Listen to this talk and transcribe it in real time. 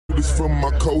this from my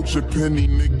culture. Penny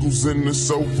nickels in the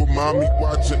sofa. Mommy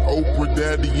watching Oprah.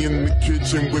 Daddy in the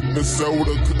kitchen with the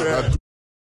soda.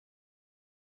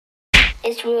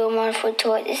 It's real wonderful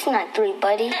toy. It's not 3,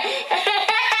 buddy.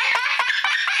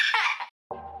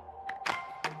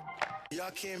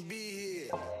 Y'all can't be here.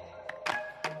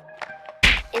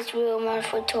 It's real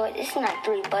wonderful toy. It's not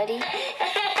 3, buddy.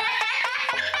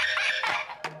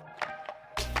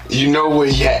 You know where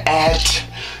you're at.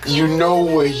 You know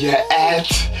where you're at.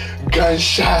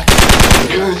 Gunshot.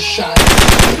 Gunshot.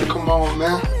 Come on,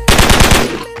 man.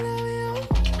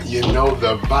 You know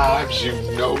the vibes. You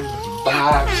know the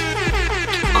vibes.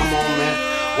 Come on, man.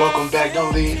 Welcome back.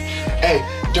 Don't leave. Hey,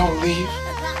 don't leave.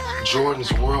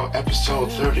 Jordan's World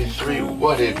episode 33.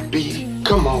 What it be?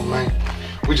 Come on, man.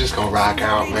 We just gonna rock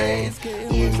out, man.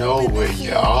 You know where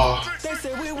you are.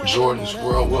 Jordan's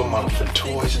World, Will Model for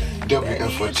Toys,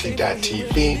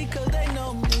 WM4T.TV.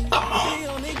 Come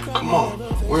on. Come on.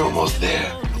 We're almost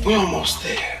there. We're almost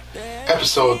there.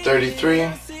 Episode 33.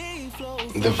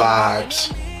 The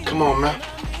vibes. Come on, man.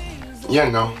 You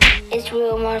know. It's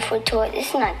real wonderful toy.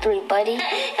 It's not 3, buddy.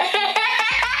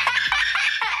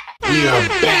 We are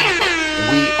back.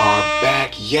 We are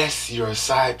back. Yes, you're a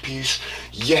side piece.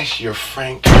 Yes, you're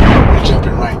Frank. We're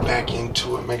jumping right back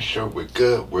into it. Make sure we're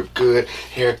good. We're good.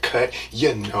 Haircut.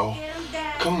 You know.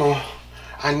 Come on.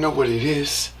 I know what it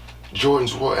is.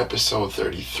 Jordan's World episode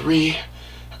 33.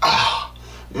 Ah,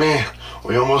 man.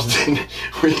 We almost didn't.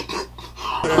 We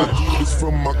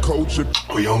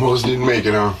almost didn't make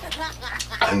it, huh?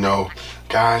 I know.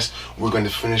 Guys, we're going to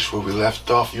finish where we left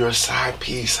off. You're a side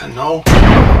piece. I know.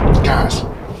 Guys,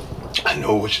 I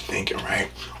know what you're thinking, right?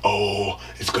 Oh,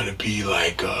 it's going to be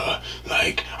like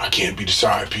I can't be the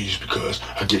side piece because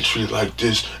I get treated like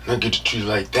this and I get treated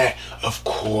like that. Of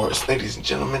course, ladies and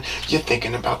gentlemen, you're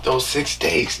thinking about those 6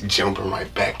 days. Jumping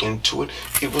right back into it.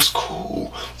 It was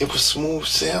cool. It was smooth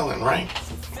sailing, right?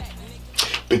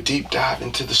 But deep dive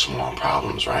into the small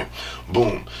problems, right?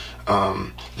 Boom.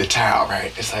 The towel,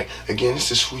 right? It's like, again,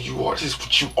 this is who you are. This is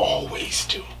what you always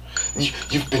do.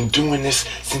 You've been doing this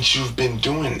since you've been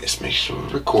doing this. Make sure we're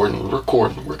recording.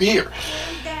 We're here.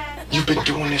 You've been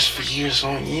doing this for years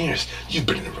on years. You've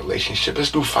been in a relationship.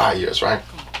 Let's do 5 years, right?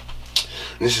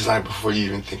 And this is like before you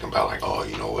even think about like, oh,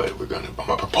 you know what? I'm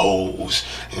gonna propose.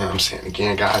 You know what I'm saying?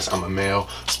 Again, guys, I'm a male,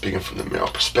 speaking from the male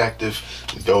perspective,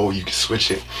 though you can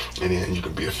switch it and then you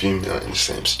can be a female in the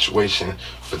same situation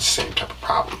for the same type of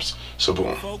problems. So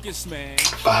boom. Focus, man.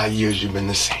 5 years you've been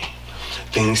the same.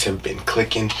 Things have been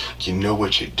clicking. You know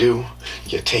what you do.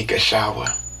 You take a shower.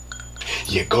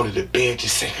 You go to the bed, you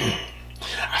say,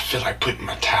 I feel like putting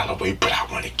my towel away, but I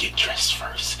want to get dressed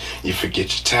first. You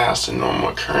forget your towel. It's a normal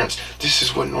occurrence. This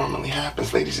is what normally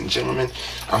happens, ladies and gentlemen.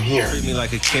 I'm here. Treat me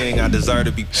like a king. I deserve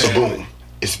to be paid. So boom.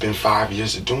 It's been 5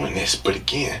 years of doing this, but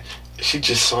again, she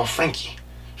just saw Frankie.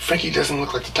 Frankie doesn't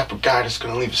look like the type of guy that's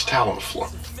going to leave his towel on the floor.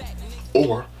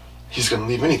 Or he's going to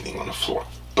leave anything on the floor.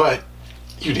 But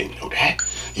you didn't know that.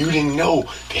 You didn't know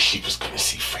that she was going to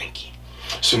see Frankie.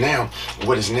 So now,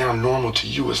 what is now normal to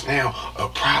you is now a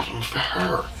problem for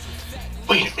her.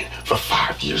 Wait a minute. For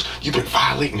 5 years, you've been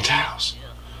violating towels.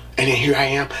 And then here I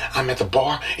am. I'm at the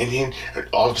bar. And then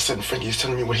all of a sudden, Frankie is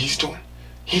telling me what he's doing.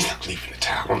 He's not leaving the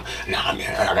towel. Nah,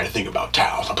 man, I got to think about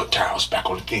towels. I put towels back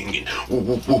on the thing and whoop,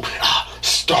 whoop, whoop.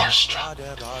 Starstruck.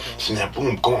 So now,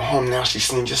 boom, going home now, she's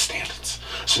seeing your standards.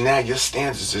 So now your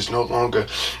standards is no longer...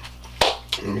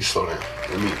 Let me slow down.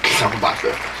 Because I'm about to...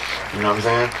 You know what I'm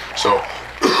saying? So...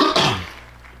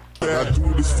 I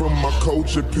do this from my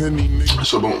culture, Penny.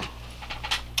 So boom,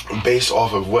 based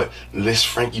off of what Liz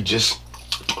Frankie just,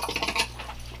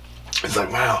 it's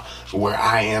like, wow, where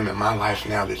I am in my life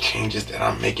now, the changes that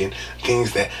I'm making,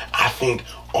 things that I think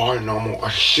are normal or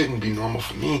shouldn't be normal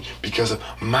for me because of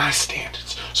my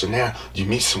standards. So now you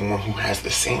meet someone who has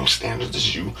the same standards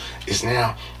as you, is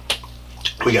now,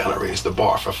 we gotta raise the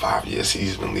bar. For 5 years,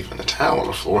 he's been leaving the towel on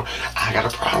the floor. I got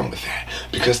a problem with that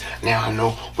because now I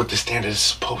know what the standard is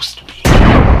supposed to be.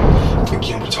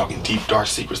 Again, we're talking deep, dark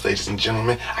secrets, ladies and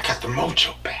gentlemen. I got the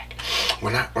mojo back.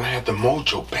 When I had the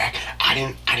mojo back, I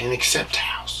didn't accept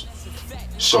towels.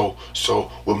 So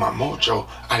with my mojo,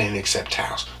 I didn't accept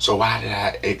towels. So why did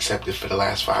I accept it for the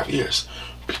last 5 years?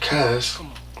 Because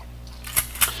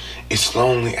it's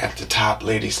lonely at the top,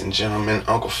 ladies and gentlemen.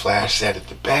 Uncle Flash said it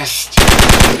the best.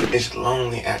 It's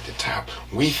lonely at the top.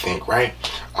 We think, right?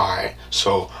 All right,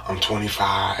 so I'm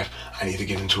 25. I need to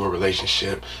get into a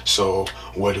relationship. So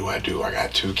what do? I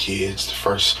got 2 kids. The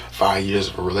first 5 years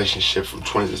of a relationship from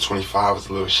 20 to 25 was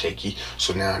a little shaky.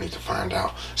 So now I need to find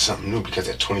out something new because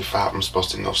at 25, I'm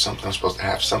supposed to know something. I'm supposed to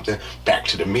have something. Back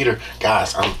to the meter.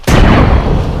 Guys,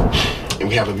 and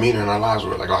we have a meaning in our lives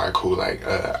where we're like, all right, cool, like,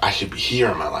 I should be here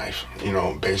in my life, you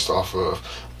know, based off of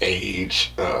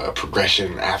age,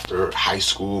 progression after high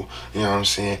school, you know what I'm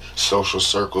saying, social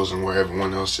circles and where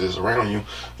everyone else is around you,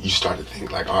 you start to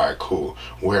think like, all right, cool,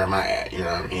 where am I at, you know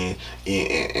what I mean,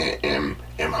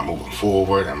 am I moving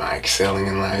forward, am I excelling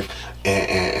in life, and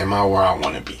am I where I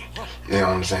want to be, you know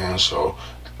what I'm saying? So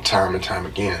time and time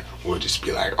again, we'll just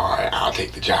be like, all right, I'll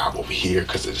take the job over here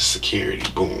because of the security,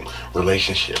 boom,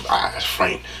 relationship,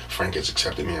 Frank has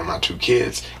accepted me and my 2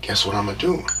 kids, guess what I'm gonna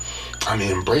do? I'm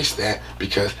gonna embrace that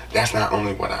because that's not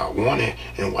only what I wanted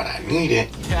and what I needed.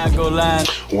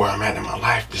 Where I'm at in my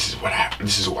life, this is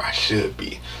where I should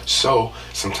be. So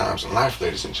sometimes in life,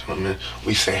 ladies and gentlemen,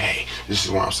 we say, hey, this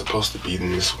is where I'm supposed to be,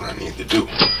 and this is what I need to do.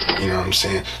 You know what I'm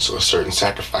saying? So certain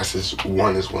sacrifices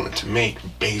one is willing to make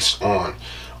based on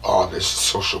all this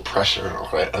social pressure and all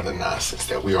that other nonsense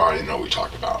that we already know we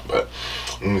talked about. But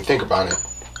when we think about it,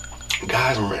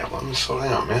 guys, man, let me slow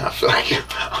down, man. I feel like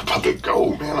I'm about to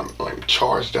go, man. I'm like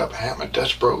charged up. I have my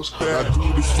Dutch Bros. I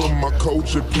do this for my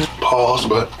culture. Pause,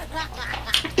 but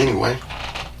anyway,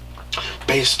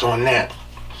 based on that,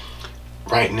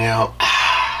 right now,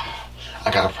 I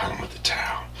got a problem with the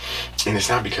towel. And it's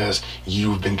not because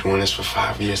you've been doing this for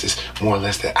 5 years. It's more or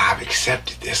less that I've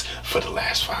accepted this for the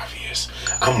last 5 years.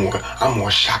 I'm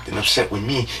more shocked and upset with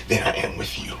me than I am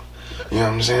with you. You know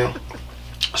what I'm saying?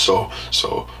 So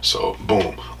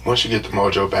boom. Once you get the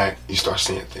mojo back, you start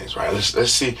seeing things, right? Let's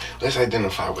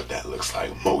identify what that looks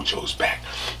like. Mojo's back.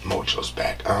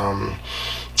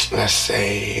 Let's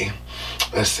say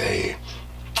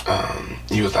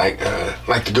you was like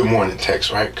the good morning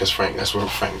text, right? Because that's what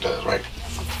Frank does, right?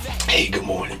 Hey, good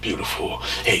morning, beautiful.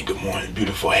 Hey, good morning,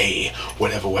 beautiful. Hey,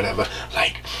 whatever.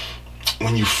 Like,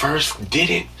 when you first did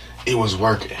it, it was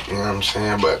working, you know what I'm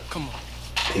saying? But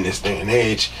in this day and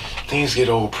age, things get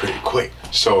old pretty quick.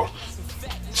 So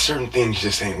certain things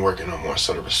just ain't working no more.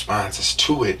 So the responses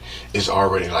to it is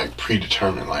already like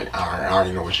predetermined. Like, I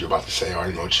already know what you're about to say. I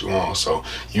already know what you want. So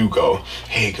you go,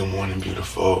 hey, good morning,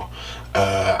 beautiful.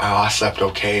 I slept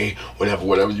okay. Whatever.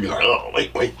 You be like, oh,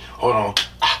 wait, hold on.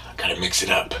 Gotta mix it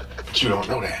up. But you don't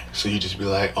know that. So you just be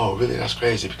like, oh, really? That's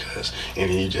crazy because, and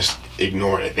then you just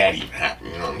ignore that even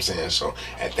happened. You know what I'm saying? So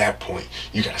at that point,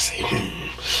 you gotta say,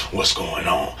 what's going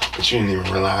on? But you didn't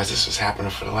even realize this was happening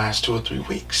for the last 2 or 3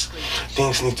 weeks.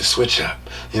 Things need to switch up.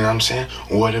 You know what I'm saying?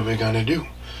 What are we gonna do?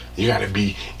 You gotta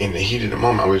be in the heat of the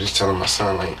moment. I was just telling my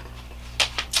son, like,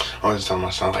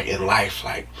 in life,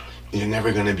 like, you're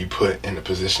never going to be put in a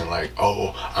position like,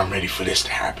 oh, I'm ready for this to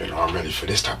happen, or I'm ready for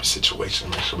this type of situation.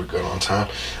 Make sure we're good on time.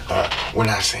 We're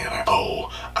not saying like,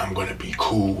 oh, I'm going to be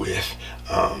cool with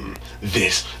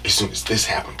this as soon as this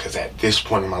happens, because at this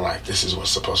point in my life, this is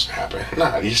what's supposed to happen.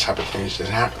 Nah, these type of things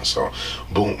just happen. So,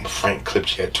 boom, Frank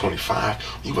clipped you at 25.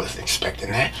 You wasn't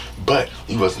expecting that, but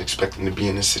you wasn't expecting to be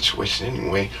in this situation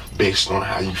anyway, based on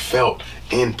how you felt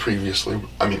in previous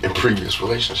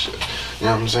relationships. You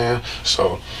know what I'm saying?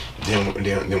 So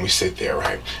then we sit there,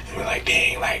 right? And we're like,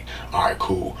 dang, like, all right,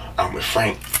 cool. I'm with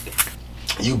Frank.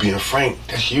 You being Frank,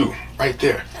 that's you right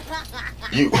there.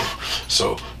 You.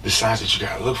 So the signs that you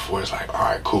gotta look for is like, all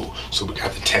right, cool. So we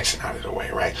got the texting out of the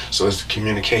way, right? So it's the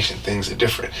communication. Things are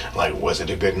different. Like, was it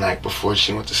a good night before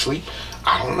she went to sleep?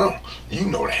 I don't know. You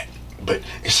know that. But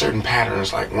it's certain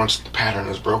patterns, like once the pattern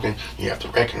is broken, you have to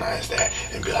recognize that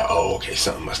and be like, oh, okay,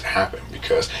 something must have happened.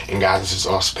 Because, and guys, this is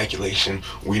all speculation.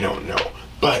 We don't know.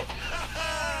 But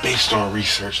based on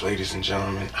research, ladies and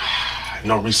gentlemen,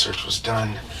 no research was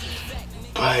done.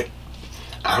 But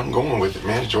I'm going with it,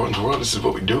 man. Jordan's World, this is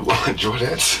what we do.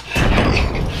 Jordanettes.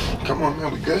 Hey, come on,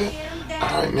 man, we good?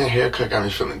 All right, man, haircut got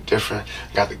me feeling different.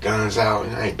 Got the guns out,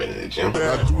 and I ain't been in the gym.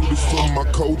 I do this for my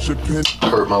culture.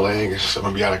 Hurt my leg, so I'm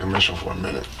gonna be out of commission for a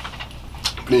minute.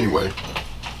 But anyway,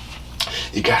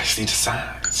 you gotta see the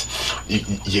signs.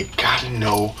 You gotta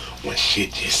know when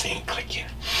shit just ain't clicking.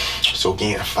 So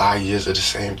again, 5 years of the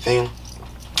same thing,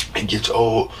 it gets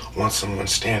old once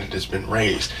someone's standard has been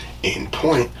raised. In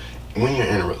point, when you're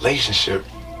in a relationship,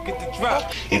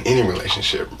 in any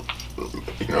relationship,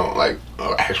 you know, like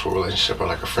an actual relationship or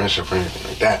like a friendship or anything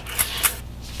like that,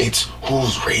 it's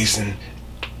who's raising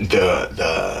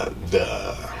the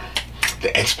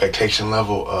expectation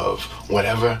level of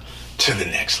whatever to the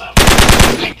next level.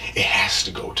 Like, it has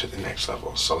to go to the next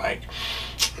level. So like,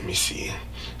 let me see.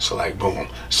 So like, boom.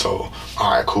 So,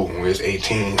 all right, cool. When we was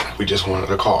 18, we just wanted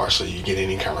a car, so you get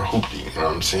any kind of hoopty, you know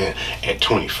what I'm saying? At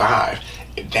 25,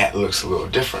 that looks a little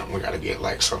different. We gotta get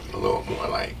like something a little more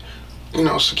like, you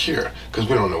know, secure, because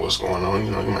we don't know what's going on.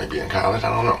 You know, you might be in college, I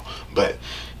don't know. But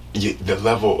the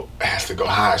level has to go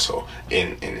high. So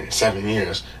in 7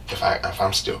 years, if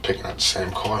I'm still picking up the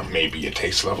same car, maybe it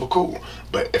takes level cool.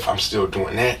 But if I'm still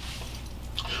doing that,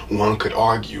 one could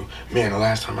argue, man, the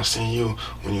last time I seen you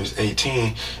when you was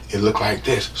 18, it looked like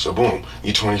this. So boom,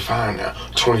 you're 25 now.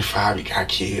 25, you got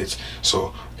kids.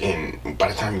 So by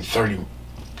the time you're 30,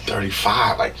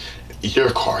 35, like,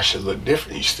 your car should look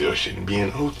different. You still shouldn't be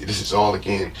in the hoopty. This is all,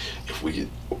 again, if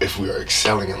we are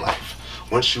excelling in life.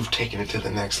 Once you've taken it to the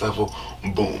next level,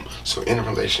 boom. So in a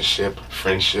relationship,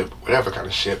 friendship, whatever kind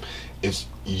of ship, it's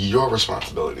your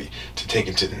responsibility to take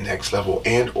it to the next level,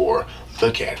 and or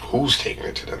look at who's taking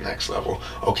it to the next level.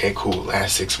 Okay, cool.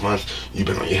 Last 6 months, you've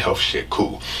been on your health shit.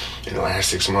 Cool. In the last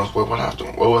 6 months, what I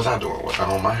doing? What was I doing? Was I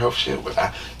on my health shit? Was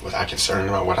I concerned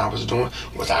about what I was doing?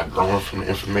 Was I growing from the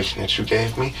information that you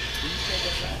gave me?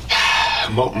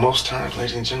 Most times,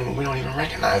 ladies and gentlemen, we don't even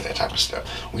recognize that type of stuff.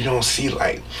 We don't see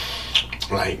like,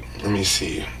 let me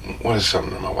see, what is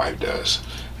something that my wife does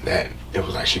that it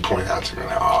was like she pointed out to me,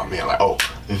 like, oh man, like, oh,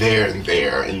 there and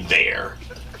there and there.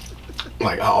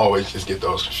 Like, I always just get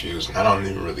those confused, and I don't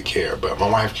even really care, but my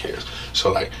wife cares.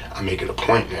 So like, I make it a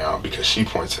point now because she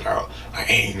points it out, like,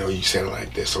 hey, you know, you said it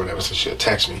like this or whatever. So she'll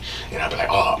text me, and I'll be like,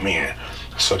 oh man.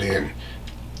 So then,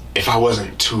 if I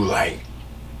wasn't too like,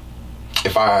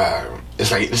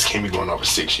 it's like, this can't be going over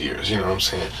 6 years, you know what I'm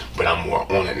saying? But I'm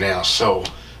more on it now, so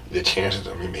the chances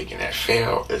of me making that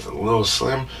fail is a little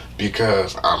slim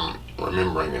because I'm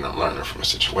remembering and I'm learning from a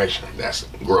situation. That's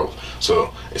growth.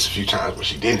 So it's a few times where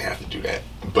she didn't have to do that,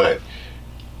 but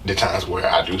the times where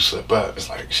I do slip up, it's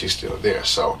like she's still there.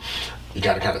 So you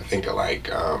got to kind of think of like,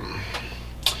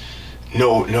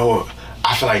 no,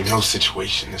 I feel like no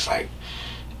situation is like,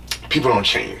 people don't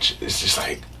change. It's just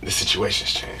like the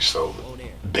situations change. So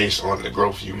based on the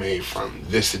growth you made from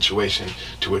this situation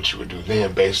to what you would do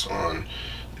then, based on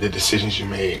the decisions you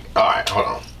made. All right, hold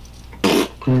on.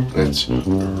 Let's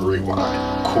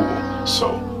rewind. Cool.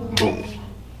 So, boom.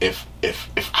 If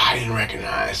I didn't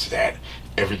recognize that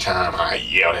every time I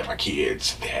yelled at my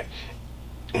kids that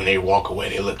when they walk away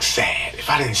they look sad,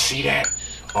 if I didn't see that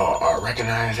or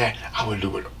recognize that, I would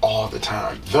do it all the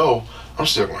time. Though I'm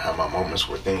still gonna have my moments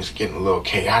where things are getting a little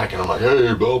chaotic and I'm like,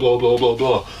 hey, blah blah blah blah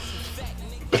blah.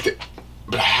 But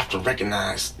I have to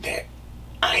recognize that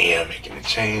I am making a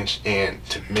change, and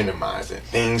to minimize it.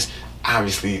 Things,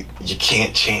 obviously, you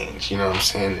can't change, you know what I'm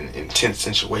saying? In tense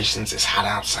situations, it's hot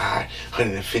outside,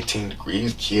 115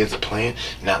 degrees, kids are playing,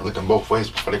 not looking both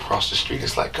ways before they cross the street.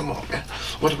 It's like, come on, man,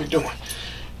 what are we doing?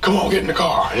 Come on, get in the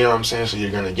car, you know what I'm saying? So you're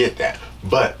gonna get that.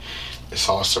 But it's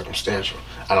all circumstantial.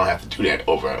 I don't have to do that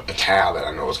over a towel that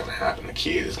I know is gonna happen. The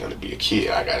kid is gonna be a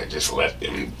kid. I gotta just let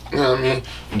them, you know what I mean,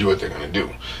 do what they're gonna do.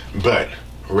 But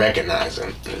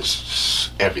recognizing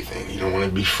is everything. You don't want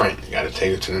to be frank. You got to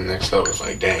take it to the next level. It's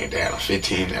like, dang, Dad, I'm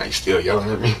 15 now. You still yelling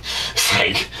at me? It's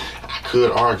like, I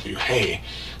could argue, hey,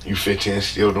 you 15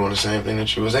 still doing the same thing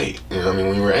that you was 8. You know what I mean?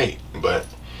 When you were 8. But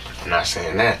I'm not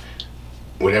saying that.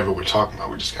 Whatever we're talking about,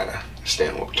 we just got to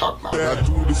understand what we're talking about. I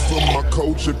do this for my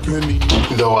culture, Penny.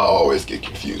 Though I always get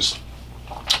confused.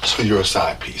 So you're a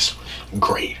side piece.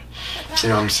 Great. You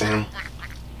know what I'm saying?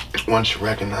 Once you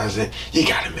recognize it, you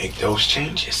gotta make those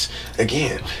changes.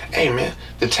 Again, hey man,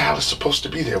 the towel is supposed to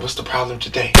be there. What's the problem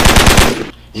today?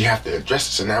 You have to address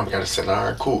it. So now we gotta say, all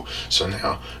right, cool. So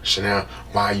now,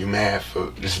 why are you mad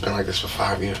for, this has been like this for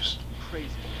 5 years?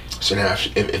 So now,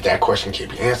 if that question can't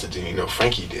be answered, then you know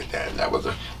Frankie did that.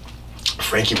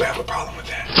 Frankie would have a problem with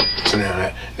that. So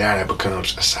now that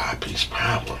becomes a side piece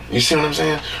problem. You see what I'm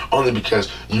saying? Only because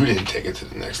you didn't take it to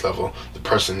the next level. The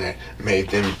person that made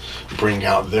them bring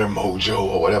out their mojo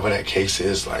or whatever that case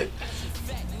is, like,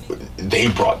 they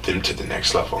brought them to the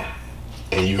next level.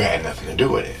 And you had nothing to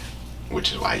do with it.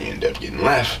 Which is why you end up getting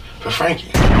left for Frankie.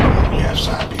 You have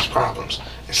side piece problems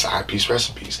and side piece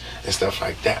recipes and stuff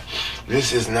like that.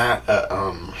 This is not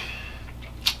an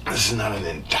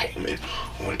indictment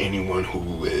on anyone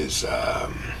who is, how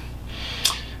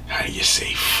do you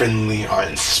say, friendly or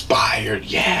inspired.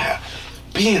 Yeah,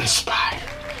 be inspired.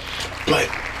 But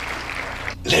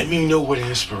let me know where the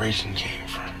inspiration came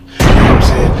from. You know what I'm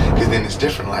saying? Because then it's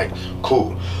different, like,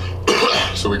 cool.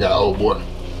 So we got old boy.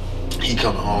 He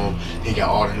coming home, he got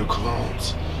all the new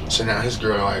colognes. So now his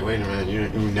girl like, wait a minute, you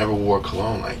never wore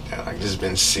cologne like that. Like, this has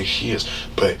been 6 years.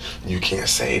 But you can't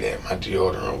say that my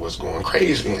deodorant was going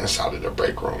crazy inside of the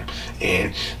break room.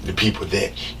 And the people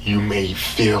that you may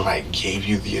feel like gave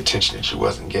you the attention that you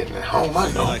wasn't getting at home,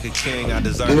 I know. Like a king, I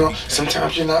deserve you know, to be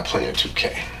sometimes you're not playing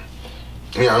 2K.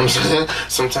 You know what I'm saying?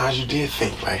 Sometimes you did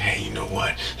think like, hey, you know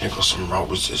what? Here goes some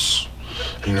roses.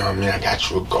 You know what I mean? I got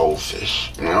you a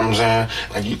goldfish. You know what I'm saying?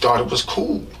 Like, you thought it was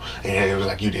cool. And it was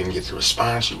like you didn't get the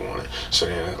response you wanted. So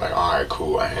then it's like, all right,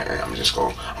 cool. I'm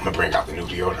gonna bring out the new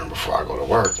deodorant before I go to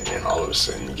work. And then all of a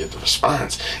sudden you get the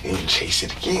response and you chase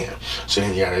it again. So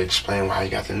then you gotta explain why you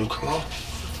got the new cologne.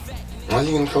 Why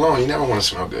you getting cologne? You never want to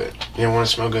smell good. You never want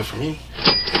to smell good for me.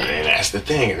 And that's the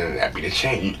thing. And then that be the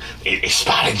change. They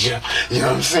spotted you. You know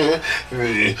what I'm saying?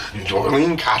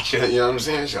 Dorleen caught you. You know what I'm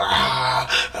saying? She's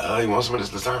like, you want some of this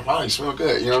design? Wow, you smell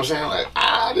good. You know what I'm saying? Like,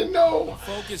 I didn't know.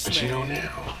 But you know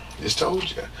now. Just told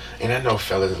you. And I know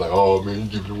fellas like, oh man, you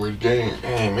giving away the game.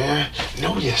 Hey man,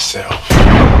 know yourself.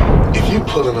 If you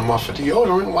pulling them off of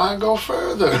deodorant, why go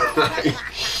further?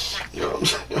 You know what I'm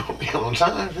saying? You don't be on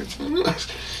time, 15 minutes.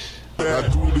 I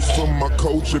do this for my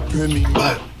coach at Penny.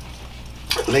 But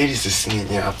ladies are seeing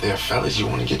you out there, fellas. You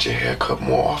want to get your hair cut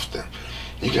more often.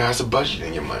 You guys are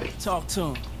budgeting your money. Talk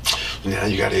to him. Now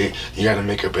you gotta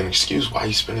make up an excuse why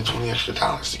you spending $20 extra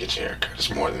to get your hair cut.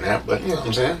 It's more than that, but you know what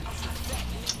I'm saying.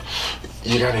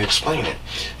 You gotta explain it,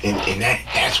 and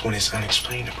that's when it's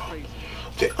unexplainable.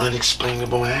 The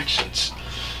unexplainable actions.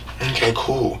 Okay,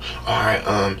 cool. All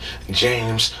right,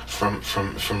 James from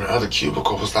the other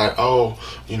cubicle was like, oh,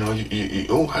 you know,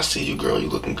 oh, I see you, girl, you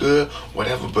looking good,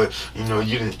 whatever. But you know,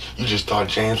 you just thought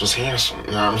James was handsome.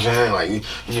 You know what I'm saying? Like you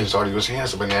just thought he was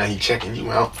handsome, but now he checking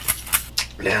you out.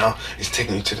 Now it's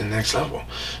taking you to the next level.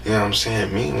 You know what I'm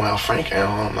saying? Meanwhile, Frank at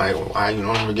home, like, well, why you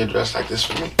don't ever get dressed like this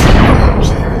for me? You know what I'm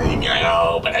saying? And you be like,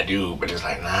 oh, but I do. But it's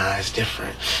like, nah, it's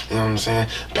different. You know what I'm saying?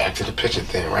 Back to the picture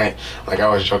thing, right? Like I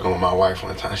was joking with my wife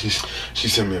one time. She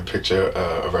sent me a picture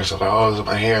of herself, like, oh, this is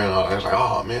my hair and all that. I was like,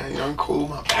 oh man, you know, I'm cool,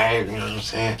 my bag, you know what I'm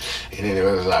saying? And then it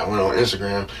was like, went on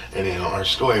Instagram, and then on her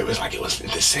story, it was like it was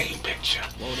the same picture.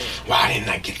 Why didn't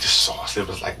I get the sauce? It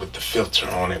was like with the filter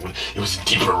on it, when it was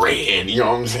deeper red, you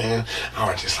know what I'm saying? I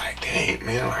was just like, dang,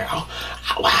 man, like, oh,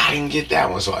 I didn't get that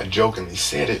one. So I jokingly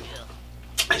said it.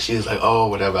 And she was like, oh,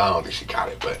 whatever. I don't think she got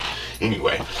it. But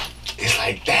anyway, it's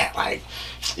like that. Like,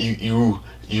 you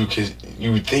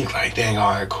would think like, dang,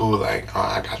 all right, cool. Like, oh,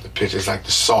 I got the picture. It's like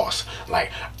the sauce.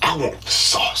 Like, I want the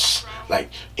sauce. Like,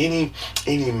 any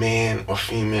man or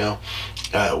female,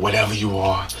 whatever you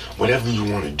are, whatever you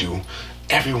want to do,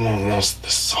 everyone wants the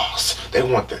sauce. They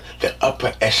want the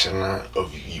upper echelon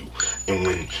of you.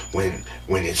 And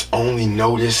when it's only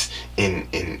noticed in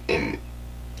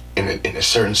a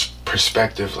certain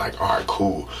perspective, like, all right,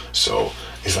 cool. So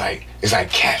it's like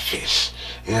catfish.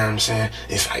 You know what I'm saying?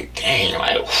 It's like, dang,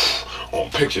 like on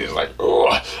pictures, like,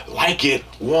 oh, like it,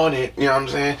 want it. You know what I'm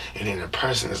saying? And then the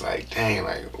person is like, dang,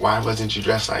 like, why wasn't you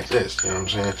dressed like this? You know what I'm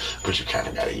saying? But you kind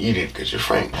of gotta eat it because you're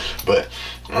Frank. But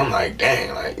I'm like,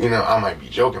 dang, like, you know, I might be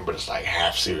joking, but it's like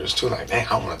half serious too. Like, dang,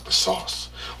 I want the sauce.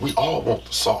 We all want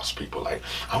the sauce, people. Like,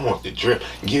 I want the drip.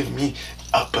 Give me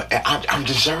I'm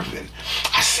deserving.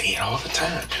 I say it all the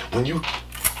time. When you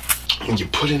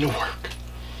put in the work,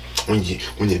 when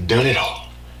you've done it all,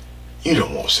 you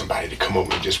don't want somebody to come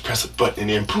over and just press a button and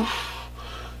then poof.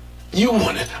 You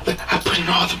want it. I put in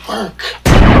all the work.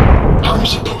 I'm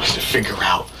supposed to figure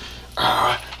out,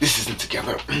 this isn't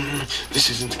together. This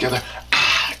isn't together.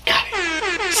 Got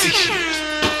it. 6 years.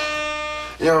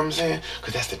 You know what I'm saying?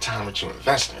 Because that's the time that you're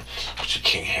investing. But you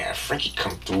can't have Frankie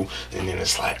come through and then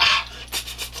it's like,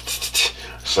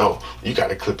 So you got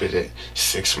to clip it at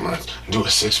 6 months. Do a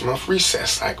 6-month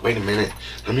recess. Like, wait a minute.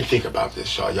 Let me think about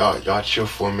this, y'all. Y'all chill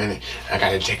for a minute. I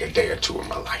got to take a day or two of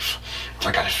my life.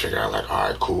 I got to figure out, like, all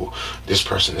right, cool. This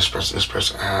person.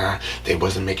 They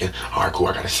wasn't making, all right, cool.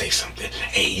 I got to say something.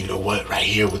 Hey, you know what? Right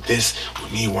here with this,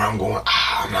 with me, where I'm going,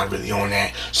 I'm not really on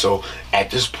that. So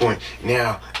at this point,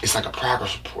 now it's like a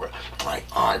progress report. Like,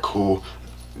 all right, cool.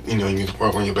 You know, you need to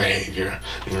work on your behavior.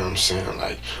 You know what I'm saying?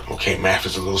 Like, okay, math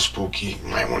is a little spooky. You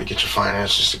might want to get your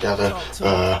finances together.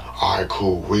 All right,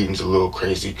 cool. Reading's a little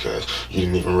crazy because you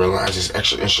didn't even realize there's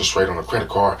extra interest rate on a credit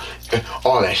card.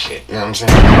 All that shit. You know what I'm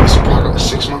saying? It's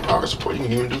a 6-month progress report. You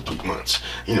can even do 3 months.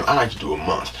 You know, I like to do a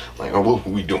month. Like, oh, what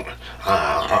we doing?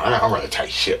 I'd rather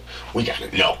tight ship. We got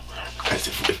to know. Because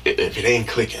if it ain't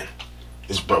clicking,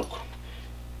 it's broke.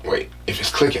 Wait, if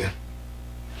it's clicking,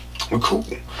 we're cool.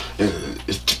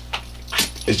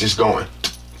 It's just going.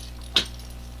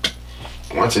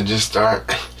 Once it just start,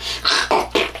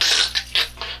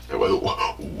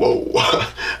 whoa,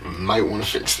 might want to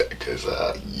fix that, cause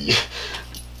yeah.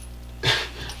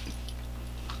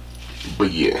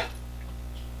 But yeah.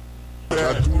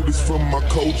 I do this for my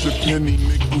coach at Penny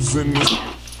Nichols in this.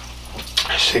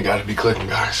 Shit gotta be clicking,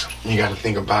 guys. You gotta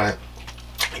think about it.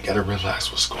 You gotta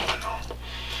realize what's going on.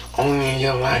 Only in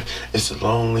your life is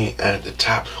lonely at the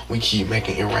top. We keep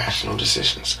making irrational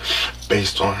decisions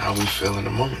based on how we feel in the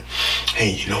moment.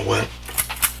 Hey, you know what?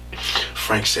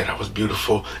 Frank said I was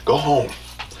beautiful. Go home.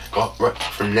 Go right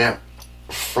from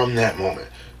that moment.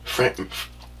 Frank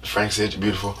said you're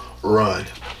beautiful. Run,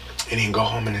 and then go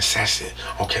home and assess it.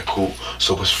 Okay, cool.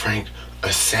 So was Frank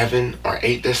a 7 or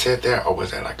 8 that said that, or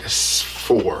was that like a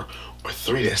 4 or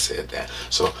 3 that said that?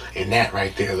 So in that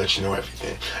right there lets you know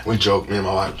everything. We joke, me and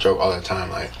my wife joke all the time,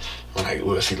 like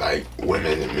we'll see like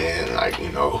women and men, like, you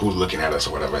know, who's looking at us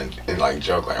or whatever, and like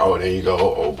joke like, oh, there you go,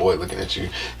 old boy looking at you.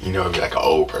 You know, it'd be like an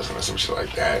old person or some shit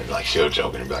like that. And like she'll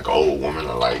joke and it'd be like an old woman,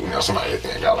 or like, you know, somebody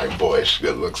that got like boyish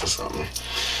good looks or something.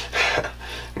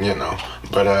 You know,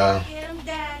 but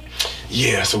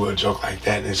yeah, so we'll joke like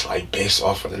that, and it's like based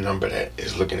off of the number that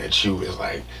is looking at you is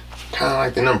like kind of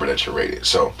like the number that you're rated.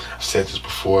 So I've said this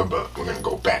before, but we're gonna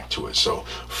go back to it. So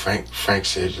Frank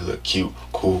said you look cute,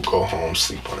 cool, go home,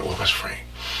 sleep on it. What was Frank?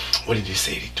 What did he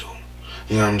say to do?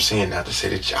 You know what I'm saying? Not to say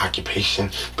that your occupation,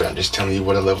 but I'm just telling you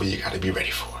what a level you gotta be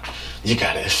ready for. You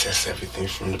gotta assess everything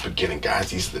from the beginning,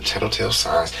 guys. These are the telltale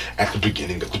signs at the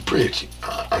beginning of the bridge.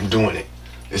 I'm doing it.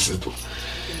 This is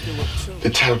the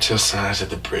telltale signs at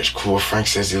the bridge. Cool. Frank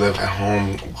says he lives at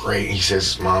home. Great. He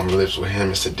says his mom lives with him.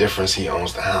 It's the difference. He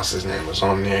owns the house. His name was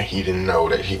on there. He didn't know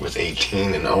that he was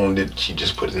 18 and owned it. She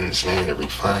just put it in his name to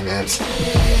refinance.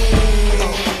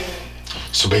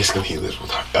 So basically, he lives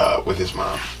with his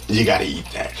mom. You gotta eat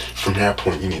that. From that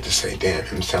point, you need to say, damn,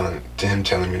 him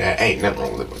telling me that, hey, nothing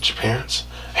wrong living with your parents.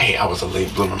 Hey, I was a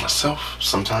late bloomer myself.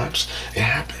 Sometimes it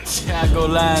happens. Yeah, I go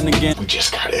lying again. We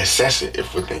just gotta assess it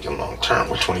if we're thinking long term.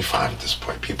 We're 25 at this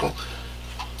point, people.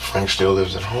 Frank still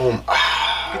lives at home.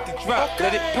 Get the drop,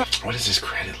 let it pop. What is his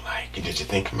credit like? Did you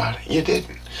think about it? You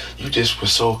didn't. You just were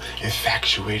so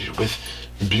infatuated with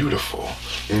beautiful.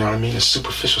 You know what I mean? The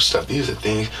superficial stuff. These are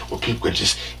things where people could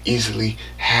just easily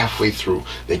halfway through.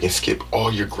 They can skip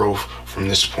all your growth from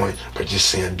this point by just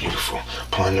saying beautiful.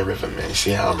 Pond the River, man. You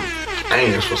see how I ain't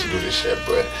even supposed to do this yet,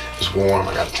 but it's warm.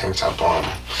 I got a tank top on.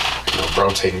 You know, bro,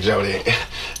 taking Joe there.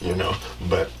 You know,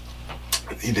 but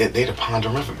they the Pond the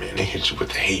River, man. They hit you with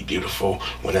the hey, beautiful,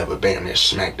 whatever. Bam, they're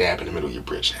smack dab in the middle of your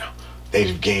bridge now.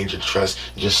 They've gained your trust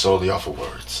just solely off of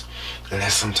words. And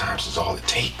that sometimes is all it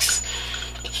takes.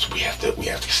 So we have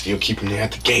to still keep them there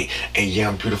at the gate. Hey, yeah,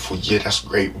 I'm beautiful. Yeah, that's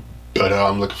great. But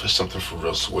I'm looking for something for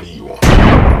real. So what do you want?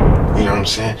 You know what I'm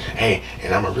saying? Hey,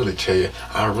 and I'll really tell you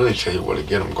where to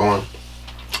get them going.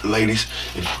 Ladies,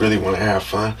 if you really want to have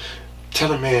fun,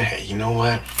 tell a man, hey, you know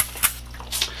what?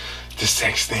 The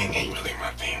sex thing ain't really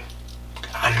my thing.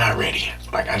 I'm not ready.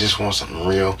 Like, I just want something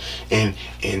real. And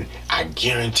I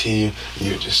guarantee you,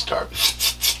 you'll just start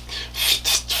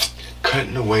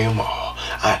cutting away them all.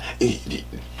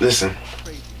 Listen,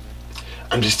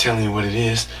 I'm just telling you what it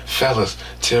is. Fellas,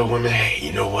 tell women, hey,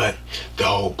 you know what? The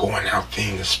whole going out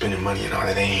thing and spending money and all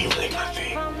that ain't really my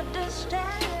thing.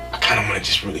 I kind of want to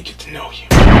just really get to know you.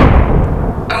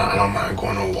 I don't mind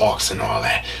going on walks and all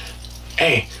that.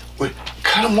 Hey,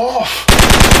 cut them off.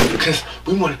 Because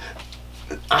we want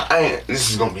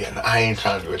this is going to be, I ain't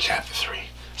trying to do a chapter 3.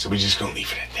 So we just going to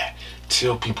leave it at that.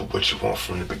 Tell people what you want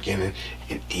from the beginning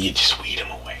and you just weed them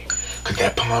away. Cause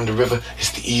that Pond the River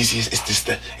is the easiest. It's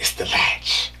the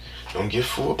latch. Don't get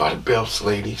fooled by the belts,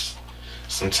 ladies.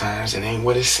 Sometimes it ain't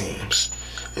what it seems.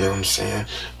 You know what I'm saying?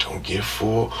 Don't get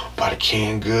fooled by the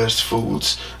canned goods,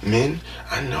 foods. Men,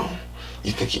 I know.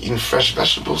 You think you're eating fresh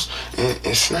vegetables, and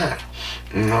it's not.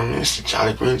 You know what I mean? It's the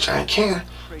Jolly Green Giant can.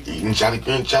 You're eating Jolly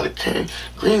Green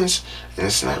greens, and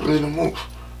it's not really the move.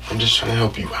 I'm just trying to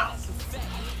help you out.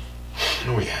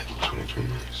 Where we at? 23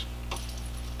 minutes.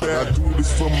 I do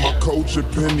this for my culture,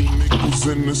 penny nickels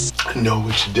in the. I know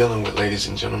what you're dealing with, ladies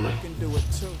and gentlemen.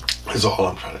 That's all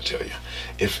I'm trying to tell you.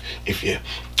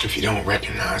 If you don't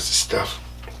recognize the stuff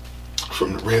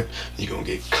from the rip, you're gonna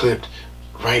get clipped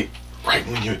right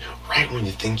when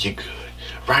you think you're good.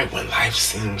 Right when life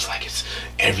seems like it's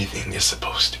everything it's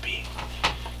supposed to be.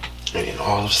 And then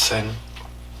all of a sudden,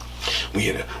 we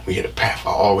hit a path.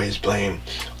 I always blame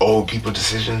old people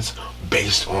decisions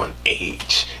based on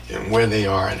age and where they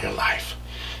are in their life.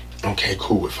 Okay,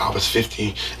 cool. If I was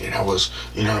 50 and I was,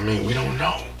 you know what I mean? We don't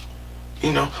know.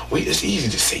 You know, it's easy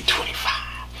to say 25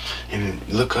 and then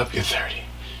look up, you're 30.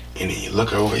 And then you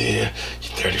look over here,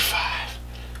 you're 35.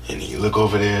 And then you look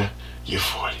over there, you're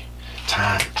 40.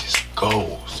 Time just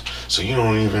goes. So you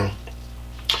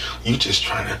just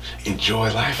trying to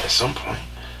enjoy life at some point.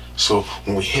 So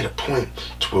when we hit a point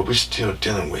to where we're still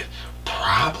dealing with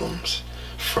problems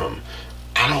from,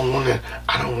 I don't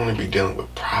want to be dealing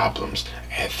with problems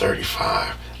at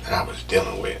 35 that I was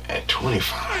dealing with at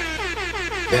 25.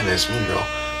 That lets me know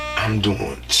I'm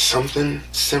doing something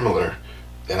similar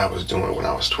that I was doing when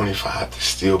I was 25 to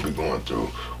still be going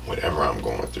through whatever I'm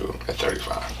going through at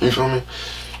 35. You feel me?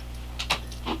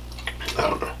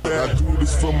 I do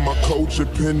this for my culture,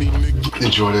 penny nigga. The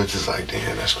Jordans is like,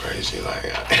 damn, that's crazy.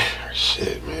 Like,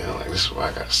 shit, man. Like, this is where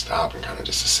I gotta stop and kind of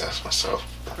just assess myself.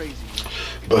 Crazy.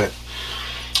 But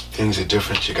things are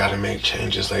different. You gotta make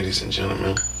changes, ladies and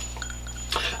gentlemen.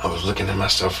 I was looking at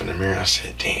myself in the mirror. I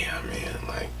said, damn, man,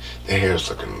 like, the hair's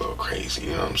looking a little crazy.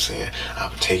 You know what I'm saying? I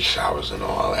would take showers and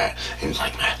all that. And it's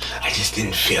like, man, I just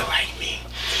didn't feel like me.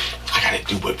 I gotta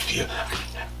do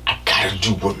I gotta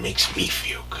do what makes me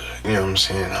feel good. You know what I'm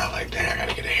saying? I like, dang, I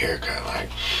gotta get a haircut. Like,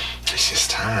 it's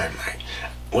just time. Like,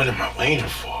 what am I waiting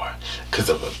for? Because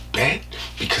of a bet?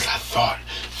 Because I thought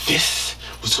this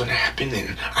was gonna happen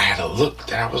and I had a look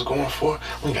that I was going for?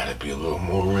 We gotta be a little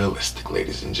more realistic,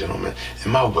 ladies and gentlemen.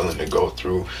 Am I willing to go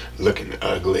through looking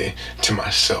ugly to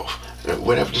myself?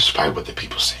 Whatever, despite what the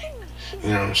people say. You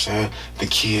know what I'm saying? The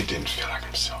kid didn't feel like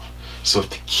himself. So if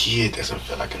the kid doesn't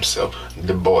feel like himself,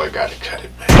 the boy gotta cut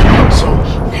it, man. So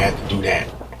we had to do that.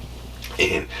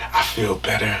 And I feel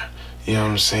better, you know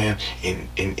what I'm saying?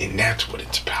 And that's what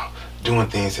it's about. Doing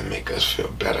things that make us feel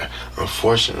better.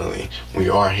 Unfortunately, we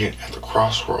are here at the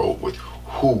crossroad with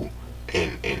who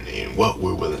and what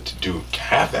we're willing to do to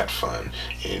have that fun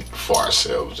and for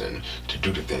ourselves and to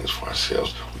do the things for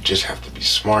ourselves. We just have to be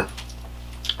smart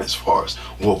as far as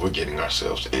what we're getting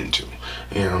ourselves into.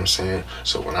 You know what I'm saying?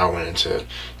 So when I went into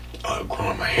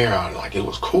growing my hair out, like, it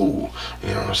was cool. You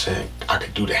know what I'm saying? I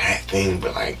could do the hat thing,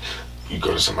 but like, you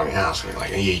go to somebody's house and they're like,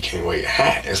 hey, you can't wear your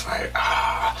hat. It's like,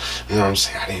 you know what I'm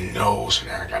saying? I didn't know, so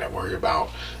now I gotta worry about,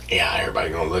 yeah, everybody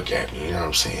gonna look at me, you know what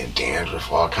I'm saying?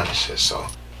 Dandruff, all kind of shit. So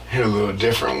it's a little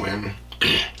different when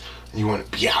you wanna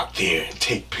be out there and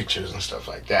take pictures and stuff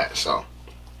like that. So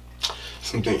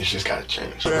some things just gotta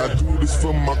change. I do this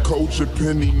for my culture,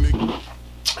 penny nigga.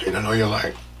 And I know you're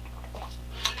like,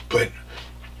 but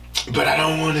I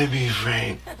don't want to be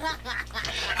frank.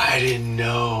 I didn't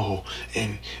know.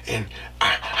 And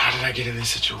how did I get in this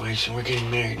situation? We're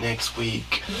getting married next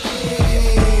week.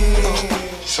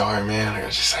 Sorry, man. I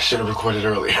should have recorded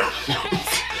earlier.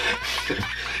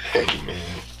 Hey,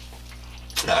 man.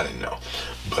 I didn't know.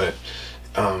 But,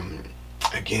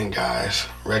 again, guys,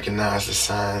 recognize the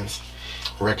signs.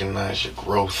 Recognize your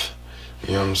growth.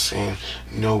 You know what I'm saying?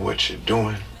 Know what you're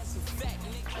doing.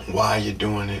 Why you're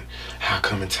doing it, how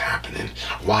come it's happening,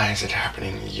 why is it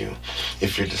happening to you.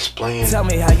 If you're displaying, tell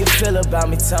me how you feel about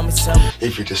me, tell me something.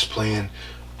 If you're displaying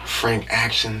frank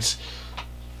actions,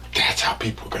 that's how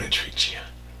people are gonna treat you.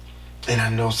 And I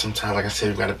know sometimes, like I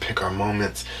said, we gotta pick our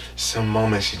moments. Some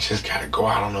moments you just gotta go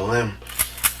out on a limb.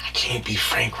 I can't be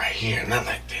frank right here, not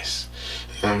like this.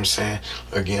 You know what I'm saying?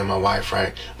 Again, my wife,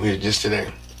 right, we were just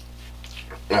today,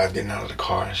 I was getting out of the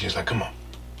car and she was like, come on,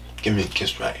 give me a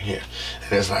kiss right here.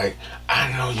 And it's like,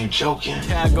 I know you joking.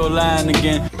 I go lying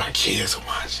again. My kids are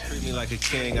watching. Treat me like a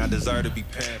king, I deserve to be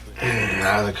pampered.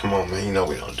 I was like, come on, man, you know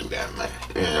we don't do that, man.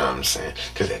 You know what I'm saying?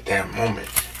 Because at that moment,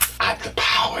 I have the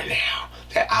power now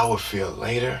that I would feel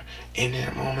later in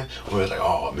that moment where it's like,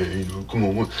 oh, man, you know, come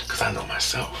on, because I know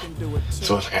myself.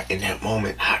 So it's like, in that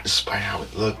moment, despite how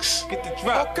it looks, Get the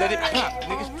drop, let it pop,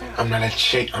 niggas. I'm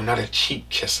not a cheap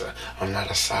kisser. I'm not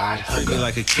a side Treat me hugger.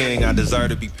 like a king, I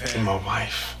deserve to be And pampered. my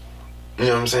wife. You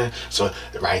know what I'm saying? So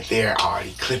right there, I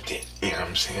already clipped it. You know what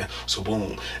I'm saying? So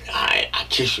boom, I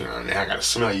kiss you, and now I gotta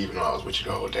smell you even though I was with you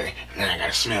the whole day. And now I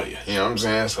gotta smell you. You know what I'm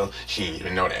saying? So she didn't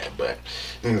even know that. But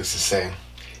needless to say,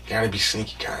 you gotta be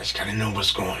sneaky, guys. You gotta know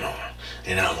what's going on.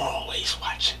 And I'm always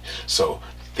watching. So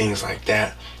things like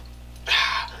that.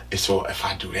 So if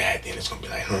I do that, then it's gonna be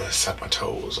like, suck my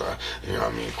toes, or, you know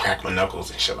what I mean, crack my knuckles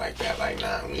and shit like that. Like,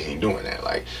 nah, we ain't doing that.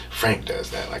 Like, Frank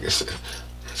does that. Like, it's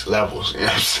levels, you know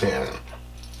what I'm saying?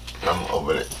 I'm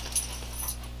over it.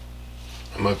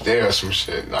 I'm up there or some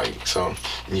shit. Like, so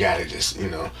you gotta just, you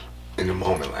know, in the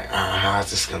moment, like, how's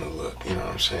this gonna look? You know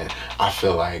what I'm saying? I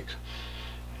feel like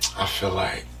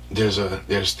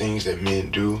there's things that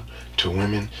men do to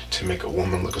women to make a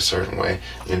woman look a certain way,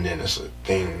 and then there's a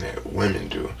thing that women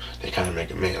do that kind of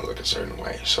make a man look a certain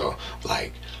way. So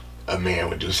like a man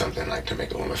would do something like to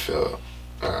make a woman feel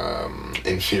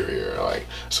inferior, like,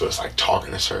 so it's like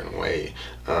talking a certain way,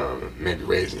 maybe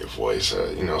raising your voice,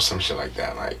 you know, some shit like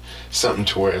that, like something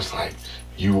to where it's like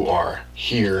you are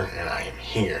here and I am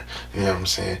here, you know what I'm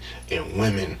saying? And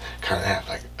women kind of have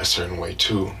like a certain way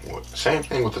too. Same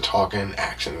thing with the talking,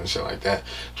 action and shit like that,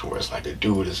 to where it's like a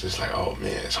dude is just like, oh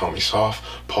man, it's homie soft,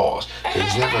 pause. Cause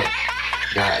it's never,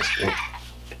 guys,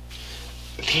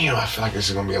 damn, I feel like this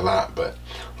is gonna be a lot, but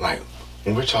like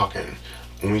when we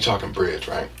talking bridge,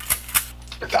 right?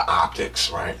 The optics,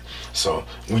 right? So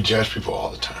we judge people all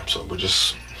the time. So we're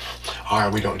just, all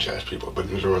right, we don't judge people, but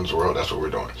in the world, that's what we're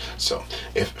doing. So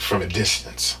if from a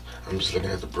distance, I'm just looking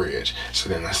at the bridge. So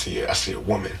then I see a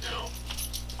woman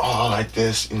all like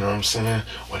this, you know what I'm saying?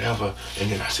 Whatever.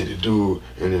 And then I see the dude,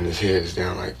 and then his head is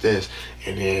down like this.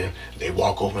 And then they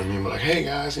walk over to me and be like, hey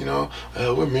guys, you know,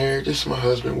 we're married. This is my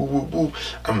husband. Woo, woo, woo.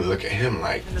 I'm gonna look at him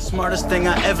like, The smartest thing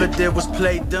I ever did was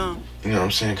play dumb. you know what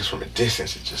I'm saying? Because from a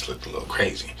distance, it just looked a little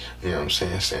crazy. You know what I'm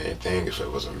saying? Same thing. If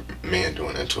it was a man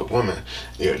doing that to a woman,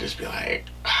 they would just be like,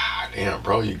 damn,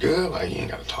 bro, you good? Like, you ain't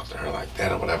got to talk to her like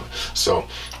that or whatever. So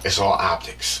it's all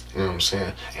optics. You know what I'm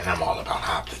saying? And I'm all about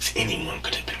optics. Anyone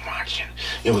could have been watching.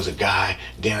 It was a guy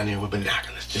down there with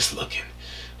binoculars just looking,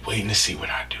 waiting to see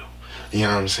what I do. You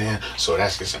know what I'm saying? So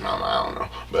that's just in my mind, I don't know.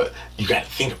 But you got to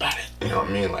think about it. You know what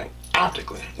I mean? Like,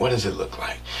 optically, what does it look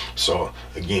like? So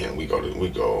again, we go to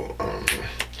the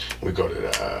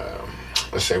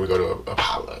let's say we go to a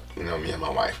potluck, you know, me and my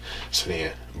wife. So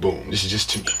then, boom, this is just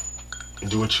to me.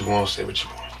 Do what you want, say what you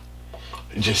want.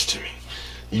 Just to me.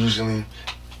 Usually,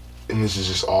 and this is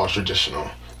just all traditional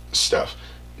stuff.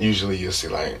 Usually you'll see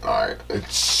like, all right,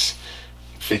 it's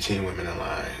 15 women in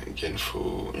line getting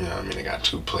food, you know what I mean? They got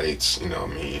 2 plates, you know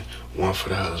what I mean? One for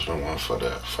the husband, one for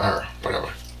her, whatever.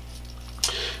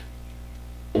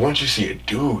 Once you see a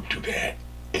dude do that,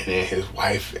 and then his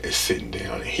wife is sitting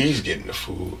down and he's getting the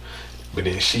food, but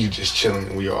then she's just chilling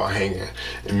and we all hanging,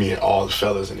 and me and all the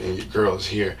fellas and then your girls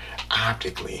here,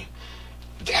 optically,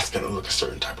 that's gonna look a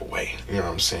certain type of way. You know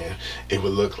what I'm saying? It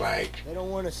would look like They don't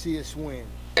want to see us win.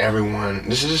 everyone,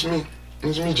 this is just me.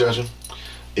 This is me judging.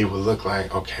 It would look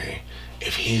like, okay,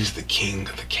 if he's the king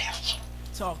of the castle,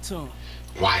 Talk to him.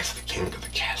 why is the king of the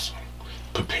castle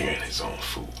preparing his own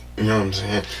food? You know what I'm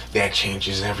saying? That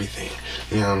changes everything.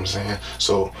 You know what I'm saying?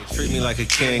 So Treat me like a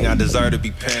king, I deserve to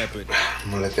be pampered. I'm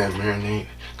gonna let that marinate.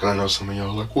 Cause I know some of y'all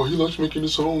are like, well, he likes making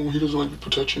his own. He doesn't like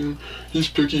protection. He's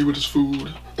picky with his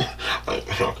food.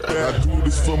 Like, okay. I do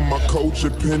this for my culture,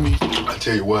 Penny. I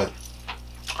tell you what,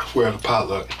 if we're at a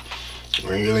potluck, we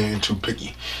really ain't too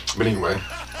picky. But anyway,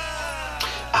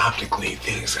 optically,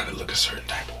 things gotta look a certain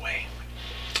type of way.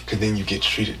 Cause then you get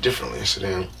treated differently. So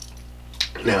then,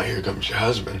 now here comes your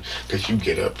husband, because you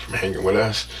get up from hanging with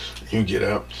us, you get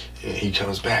up, and he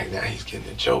comes back, now he's getting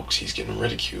the jokes, he's getting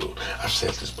ridiculed. I've said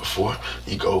this before,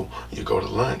 you go to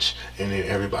lunch, and then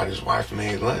everybody's wife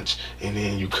made lunch, and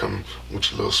then you come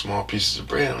with your little small pieces of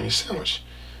bread on your sandwich.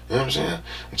 You know what I'm saying?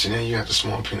 And so then you got the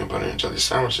small peanut butter and jelly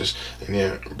sandwiches, and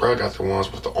then bro got the ones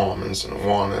with the almonds and the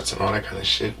walnuts and all that kind of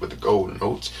shit with the gold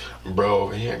notes. Bro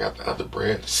over here got the other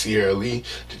bread, the Sierra Lee,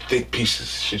 the thick pieces of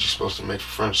shit you're supposed to make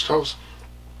for French toast.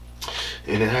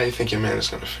 And then how do you think your man is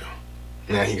gonna feel?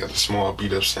 Now he got the small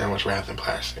beat up sandwich wrapped in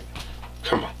plastic.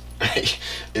 Come on.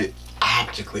 It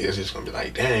optically is just gonna be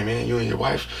like, dang man, you and your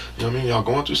wife, you know what I mean? Y'all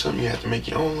going through something, you have to make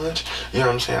your own lunch. You know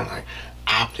what I'm saying? Like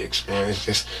optics, man. It's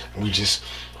just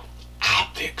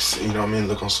optics. You know what I mean?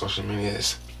 Look on social media,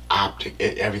 it's optic.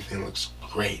 Everything looks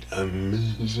great.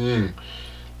 Amazing.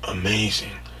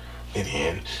 And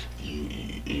then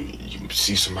you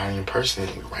see somebody in person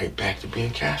and we're right back to being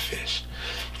catfish.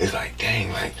 It's like,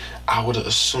 dang, like I would have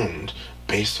assumed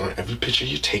based on every picture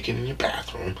you're taking in your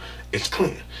bathroom, it's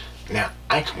clean. Now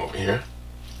I come over here,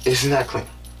 it's not clean.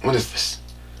 What is this?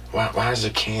 Why is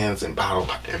there cans and bottle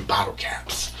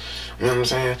caps? You know what I'm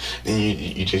saying? Then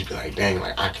you just be like, dang,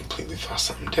 like I completely thought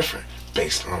something different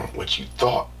based on what you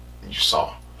thought you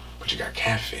saw. But you got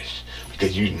catfish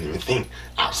because you didn't even think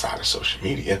outside of social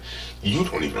media. You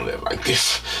don't even live like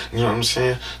this. You know what I'm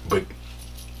saying? But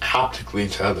optically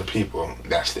to other people,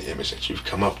 that's the image that you've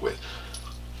come up with.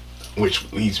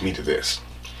 Which leads me to this.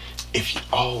 If you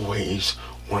always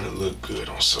want to look good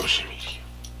on social media,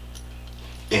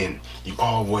 and you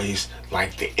always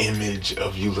like the image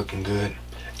of you looking good,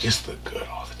 just look good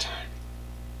all the time.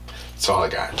 That's all I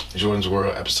got. Jordan's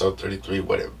World, episode 33.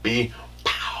 What it be?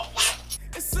 Pow.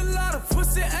 It's a lot of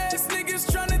pussy ass niggas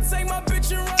tryna take my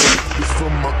bitch and run. It's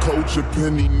from my culture,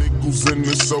 penny nickels in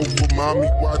the sofa. Mommy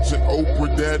watching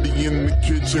Oprah, daddy in the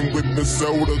kitchen with the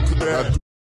soda.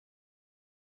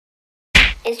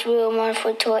 It's real 1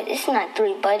 for toy. It's not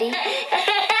 3, buddy.